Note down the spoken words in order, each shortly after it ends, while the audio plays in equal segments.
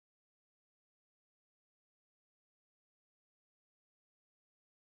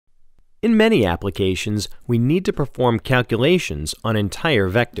In many applications, we need to perform calculations on entire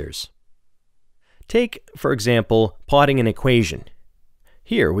vectors. Take, for example, plotting an equation.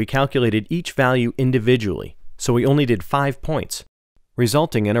 Here, we calculated each value individually, so we only did 5 points,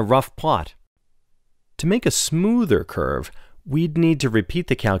 resulting in a rough plot. To make a smoother curve, we'd need to repeat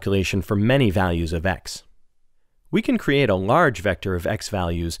the calculation for many values of x. We can create a large vector of x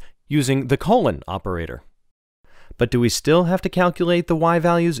values using the colon operator. But do we still have to calculate the y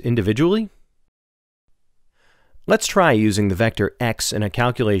values individually? Let's try using the vector x in a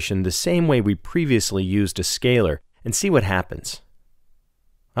calculation the same way we previously used a scalar and see what happens.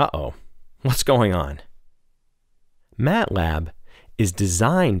 Uh-oh, what's going on? MATLAB is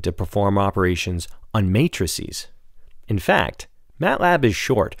designed to perform operations on matrices. In fact, MATLAB is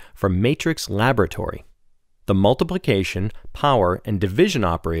short for Matrix Laboratory. The multiplication, power, and division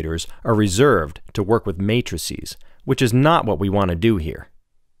operators are reserved to work with matrices, which is not what we want to do here.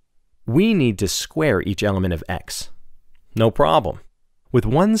 We need to square each element of x. No problem. With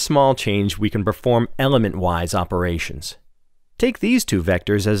one small change, we can perform element-wise operations. Take these two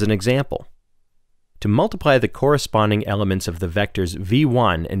vectors as an example. To multiply the corresponding elements of the vectors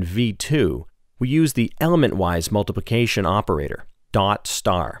v1 and v2, we use the element-wise multiplication operator, dot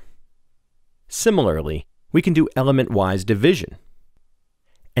star. Similarly, we can do element-wise division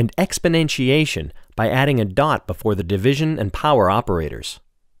and exponentiation by adding a dot before the division and power operators.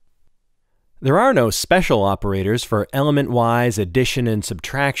 There are no special operators for element-wise addition and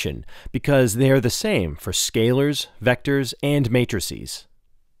subtraction because they are the same for scalars, vectors, and matrices.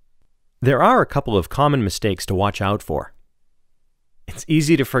 There are a couple of common mistakes to watch out for. It's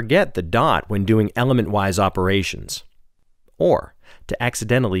easy to forget the dot when doing element-wise operations, or to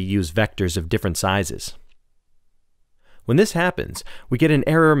accidentally use vectors of different sizes. When this happens, we get an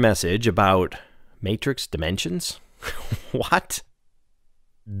error message about matrix dimensions? What?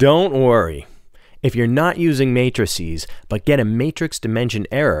 Don't worry. If you're not using matrices, but get a matrix dimension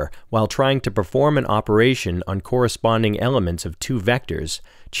error while trying to perform an operation on corresponding elements of two vectors,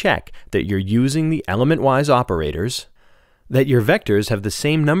 check that you're using the element-wise operators, that your vectors have the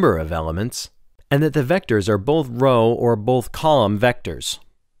same number of elements, and that the vectors are both row or both column vectors.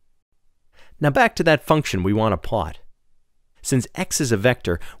 Now back to that function we want to plot. Since x is a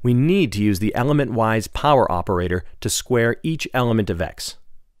vector, we need to use the element-wise power operator to square each element of x.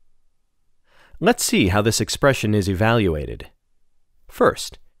 Let's see how this expression is evaluated.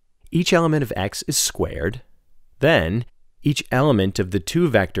 First, each element of x is squared. Then, each element of the two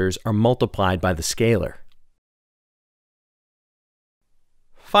vectors are multiplied by the scalar.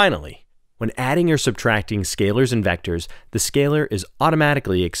 Finally, when adding or subtracting scalars and vectors, the scalar is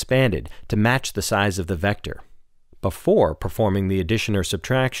automatically expanded to match the size of the vector before performing the addition or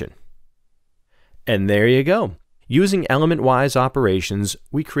subtraction. And there you go. Using element-wise operations,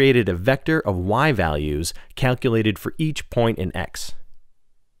 we created a vector of y values calculated for each point in x.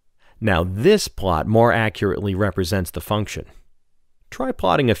 Now this plot more accurately represents the function. Try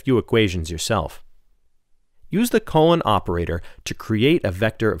plotting a few equations yourself. Use the colon operator to create a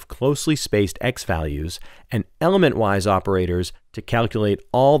vector of closely spaced x values and element-wise operators to calculate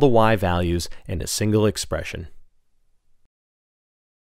all the y values in a single expression.